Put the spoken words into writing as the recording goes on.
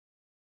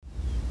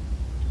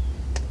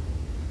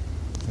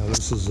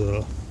This is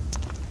a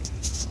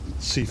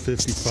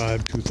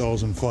C55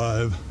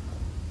 2005.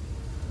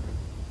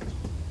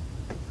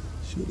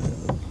 Should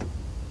have.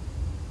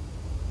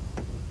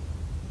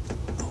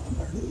 Oh,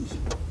 there it is.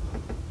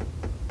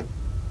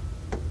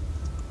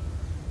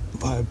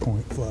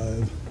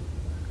 5.5,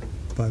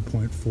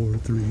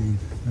 5.4399.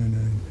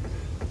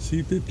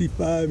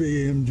 C55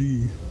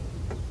 AMG.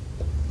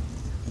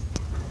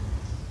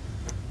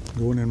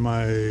 Going in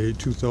my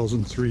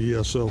 2003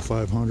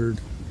 SL500.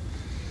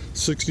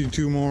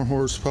 62 more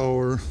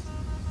horsepower.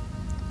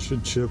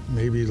 Should chip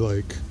maybe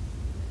like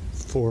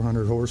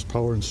 400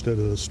 horsepower instead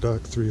of the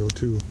stock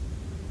 302.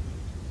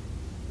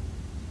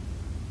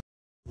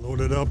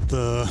 Loaded up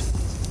the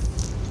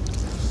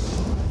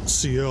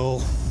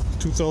CL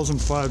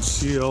 2005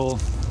 CL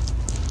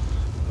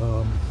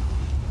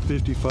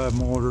 55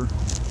 motor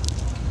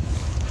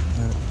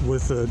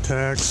with the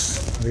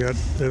tax. I got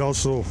it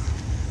also.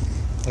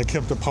 I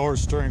kept a power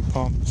steering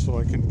pump so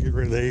I can get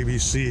rid of the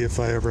ABC if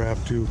I ever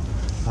have to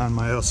on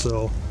my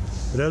SL.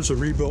 It has a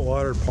rebuilt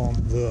water pump.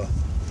 The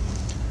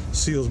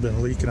seal's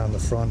been leaking on the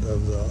front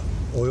of the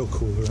oil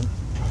cooler,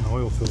 an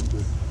oil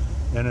filter,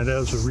 and it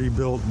has a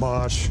rebuilt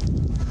Bosch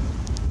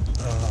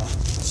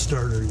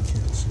starter. You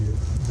can't see it.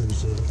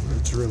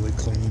 It's really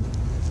clean.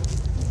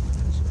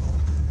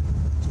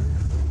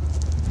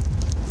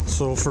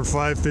 So for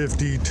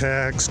 $550,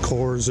 tax,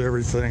 cores,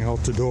 everything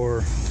out the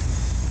door,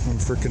 I'm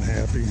freaking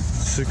happy.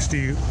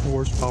 60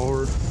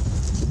 horsepower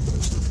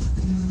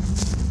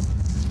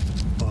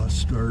Bosch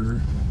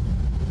starter.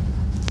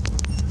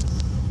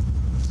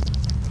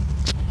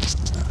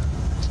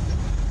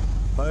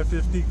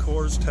 $550,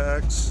 cores,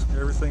 tax,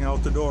 everything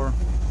out the door.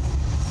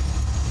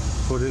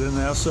 Put it in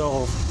the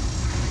SL.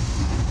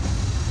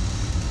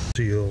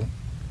 Seal.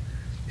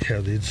 Yeah,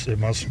 this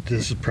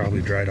is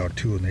probably dried out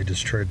too, and they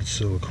just tried to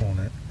silicone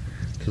it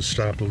to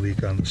stop the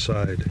leak on the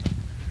side.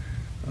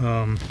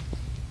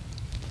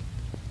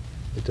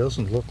 It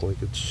doesn't look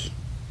like it's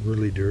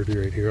really dirty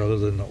right here, other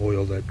than the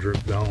oil that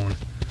dripped down.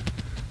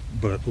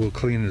 But we'll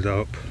clean it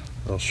up.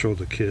 I'll show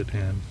the kit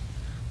and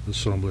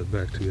assemble it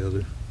back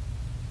together.